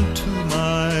down to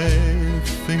my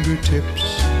fingertips.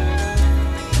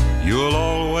 You'll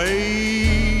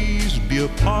always be a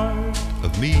part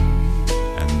of me,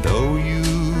 and though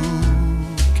you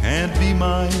can't be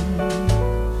mine,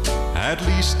 at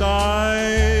least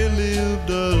I lived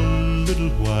a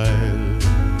little while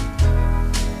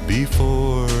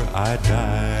before I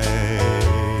died.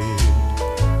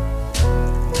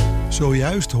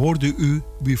 Zojuist hoorde u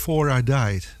Before I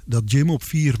Died, dat Jim op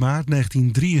 4 maart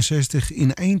 1963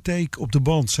 in één take op de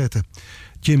band zette.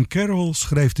 Jim Carroll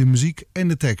schreef de muziek en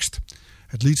de tekst.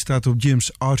 Het lied staat op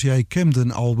Jim's R.J.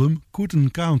 Camden album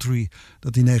Couldn't Country,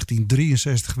 dat in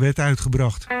 1963 werd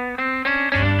uitgebracht.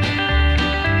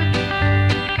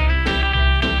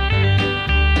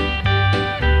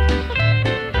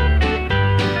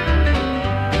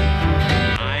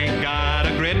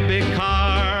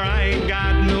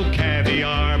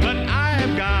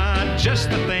 Just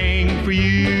the thing for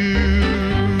you.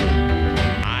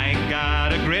 I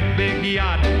got a great big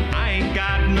yacht. I ain't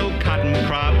got no cotton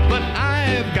crop, but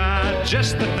I've got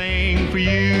just the thing for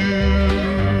you.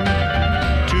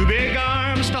 2 big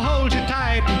arms to hold you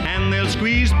tight, and they'll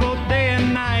squeeze both day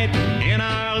and night in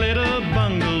our little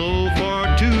bungalow for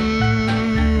 2.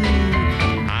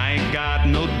 I ain't got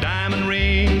no diamond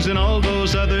rings and all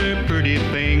those other pretty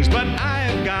things, but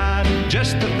I've got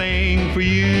just the thing for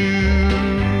you.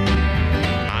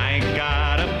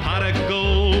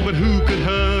 But who could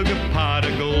hug a pot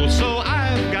of gold? So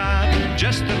I've got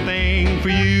just the thing for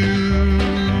you.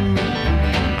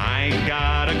 I ain't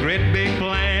got a great big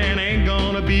plan, ain't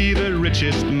gonna be the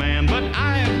richest man, but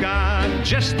I've got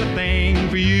just the thing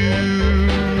for you.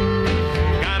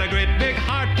 Got a great big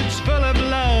heart that's full of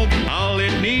love, all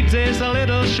it needs is a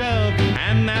little shove,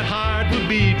 and that heart will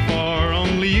beat for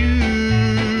only you.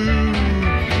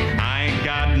 I ain't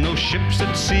got no ships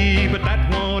at sea, but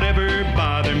that won't ever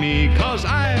bother me, 'cause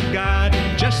I've got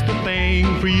just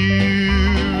thing for you.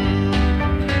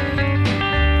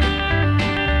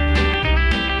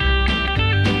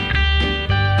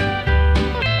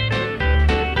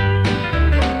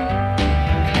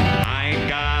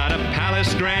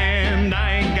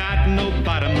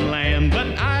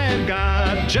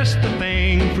 Just the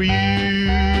thing for you.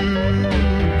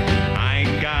 I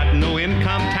ain't got no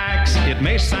income tax. It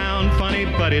may sound funny,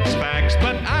 but it's facts.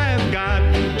 But I've got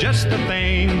just the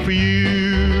thing for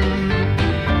you.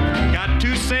 Got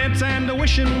 2 cents and a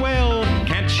wishing well.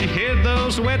 Can't you hear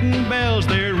those wedding bells?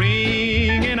 They're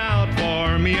ringing out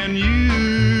for me and you.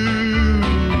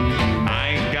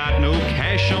 I ain't got no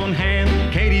cash on hand.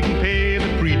 Can't even pay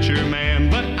the preacher man.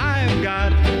 But I've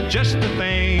got just the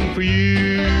thing for you.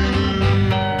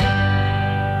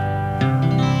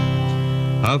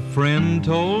 A friend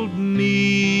told me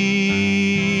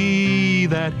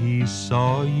that he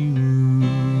saw you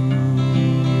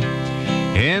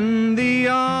in the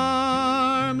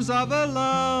arms of a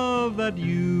love that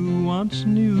you once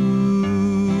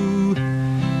knew.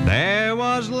 There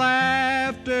was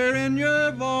laughter in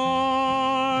your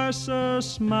voice, a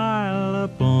smile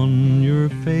upon your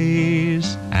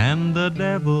face, and the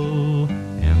devil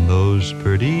in those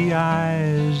pretty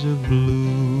eyes of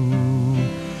blue.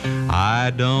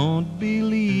 I don't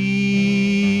believe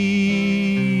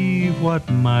what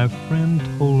my friend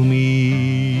told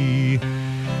me.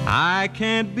 I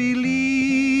can't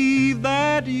believe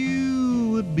that you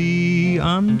would be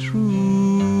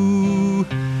untrue.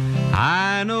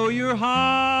 I know your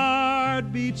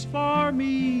heart beats for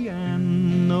me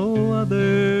and no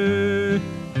other.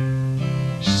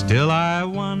 Still I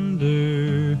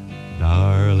wonder,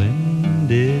 darling,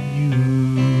 did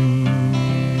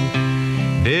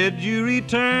you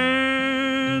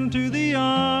return to the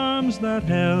arms that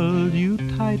held you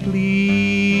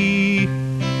tightly,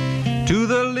 to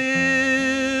the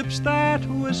lips that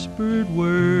whispered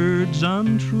words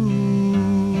untrue?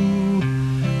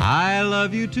 I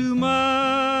love you too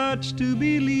much to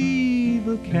believe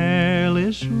a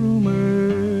careless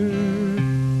rumor.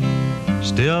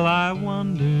 Still I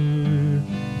wonder,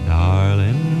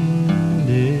 darling,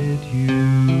 did you?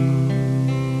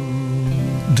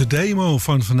 De demo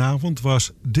van vanavond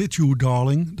was Did You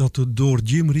Darling, dat door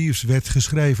Jim Reeves werd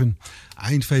geschreven.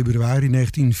 Eind februari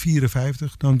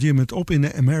 1954 nam Jim het op in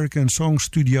de American Song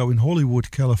Studio in Hollywood,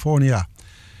 California.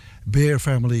 Bear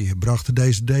Family bracht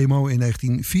deze demo in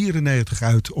 1994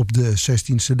 uit op de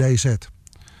 16 cd-set.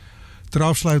 Ter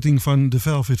afsluiting van The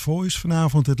Velvet Voice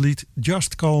vanavond het lied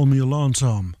Just Call Me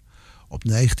Lonesome. Op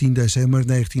 19 december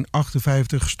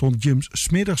 1958 stond Jim 's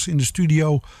middags in de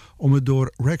studio om het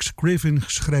door Rex Griffin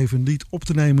geschreven lied op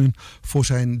te nemen voor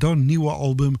zijn dan nieuwe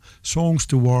album Songs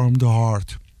to Warm the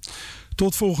Heart.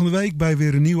 Tot volgende week bij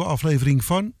weer een nieuwe aflevering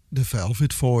van The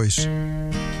Velvet Voice.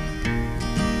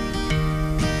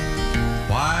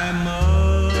 Why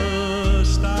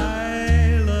must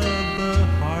I love the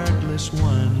heartless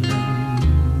one?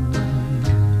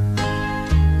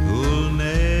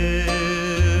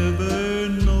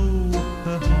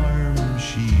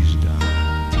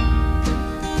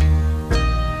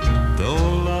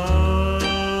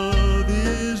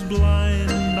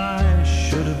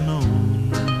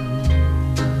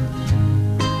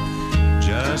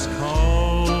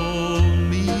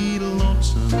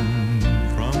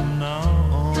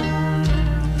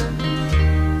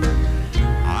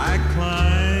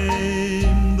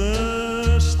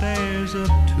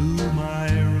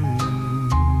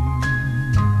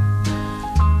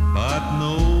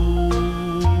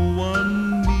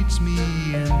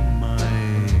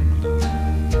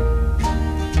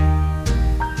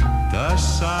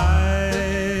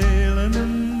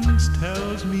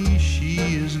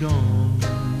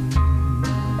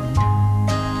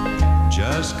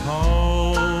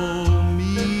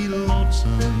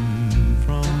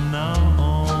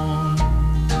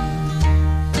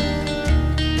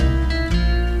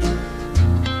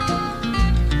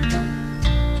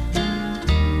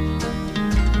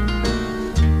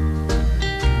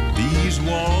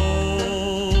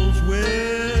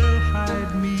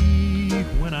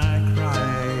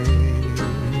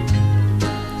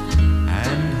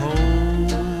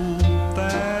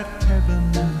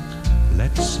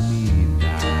 Lets me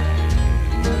die.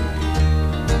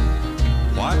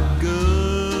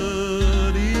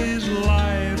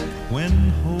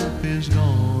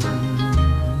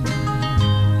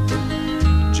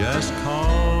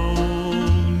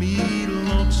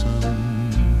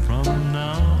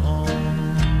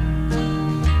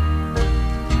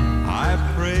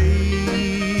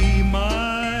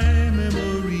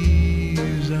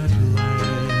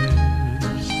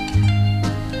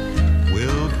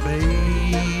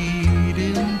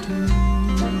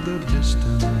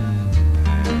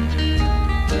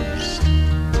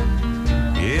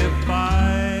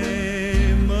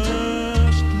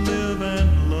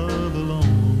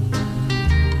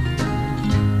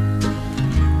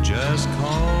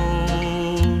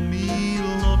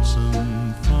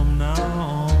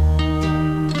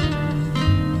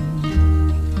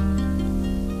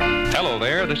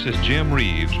 this is Jim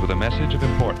Reeves with a message of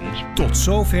importance. Tot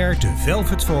zover de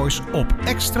Velvet Voice op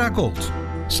Extra Gold.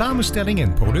 Samenstelling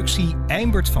en productie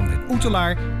Eimbert van den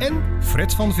Oetelaar en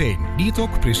Fred van Veen, die het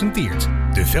ook presenteert.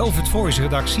 De Velvet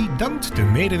Voice-redactie dankt de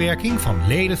medewerking van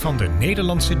leden van de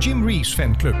Nederlandse Jim Reeves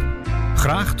fanclub.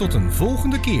 Graag tot een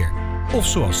volgende keer. Of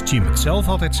zoals Jim het zelf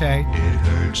altijd zei: It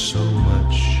hurts so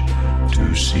much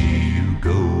to see you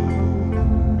go.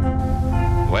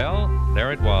 Well,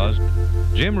 there it was.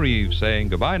 Jim Reeves saying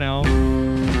goodbye now.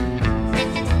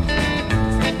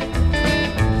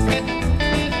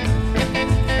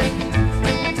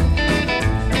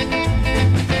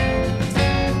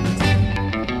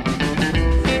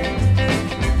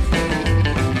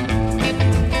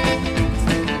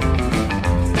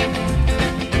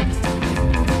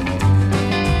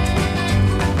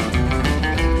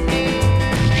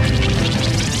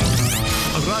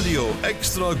 Radio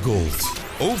Extra Gold.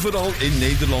 Overal in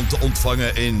Nederland te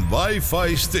ontvangen in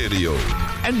wifi stereo.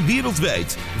 En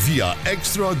wereldwijd via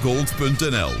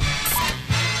extragold.nl.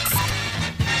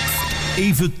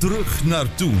 Even terug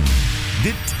naar toen.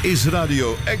 Dit is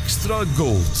Radio Extra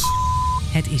Gold.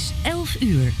 Het is 11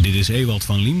 uur. Dit is Ewald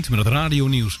van Liemt met het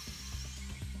radionieuws.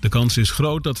 De kans is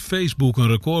groot dat Facebook een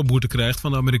recordboete krijgt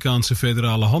van de Amerikaanse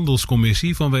Federale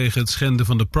Handelscommissie vanwege het schenden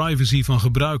van de privacy van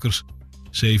gebruikers.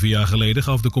 7 jaar geleden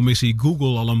gaf de commissie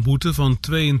Google al een boete van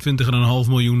 $22,5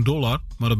 miljoen, maar het